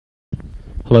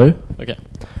Hello? Okay.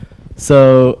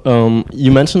 So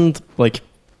you mentioned like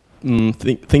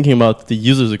thinking about the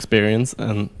user's experience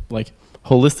and like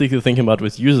holistically thinking about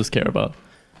what users care about.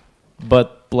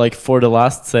 But like for the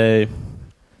last, say,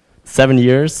 7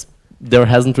 years, there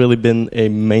hasn't really been a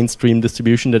mainstream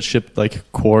distribution that shipped like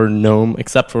core GNOME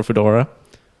except for Fedora.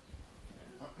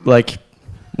 Like,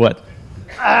 what?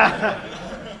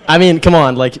 I mean, come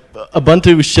on, like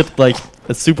Ubuntu shipped like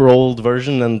a super old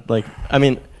version and like, I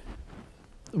mean,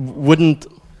 wouldn't,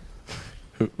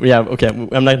 yeah, okay,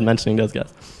 I'm not mentioning those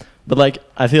guys. But like,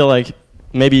 I feel like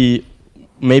maybe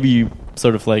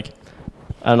sort of like,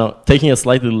 I don't know, taking a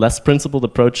slightly less principled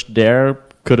approach there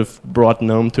could have brought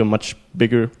GNOME to a much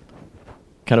bigger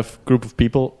kind of group of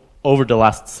people over the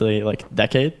last, say, like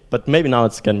decade. But maybe now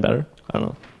it's getting better. I don't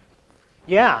know.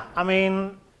 Yeah, I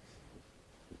mean,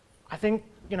 I think,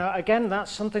 you know, again,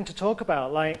 that's something to talk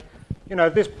about. Like, you know,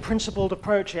 this principled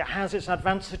approach, it has its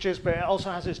advantages, but it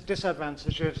also has its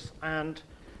disadvantages. And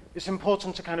it's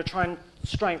important to kind of try and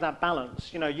strike that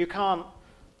balance. You know, you can't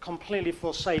completely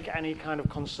forsake any kind of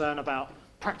concern about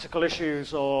practical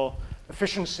issues or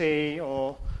efficiency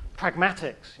or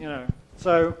pragmatics, you know.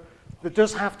 So there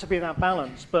does have to be that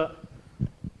balance. But,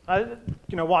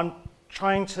 you know, what I'm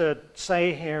trying to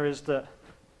say here is that,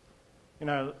 you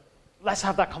know, let's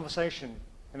have that conversation,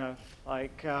 you know.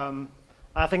 Like,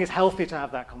 I think it's healthy to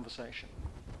have that conversation.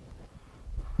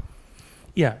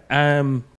 Yeah,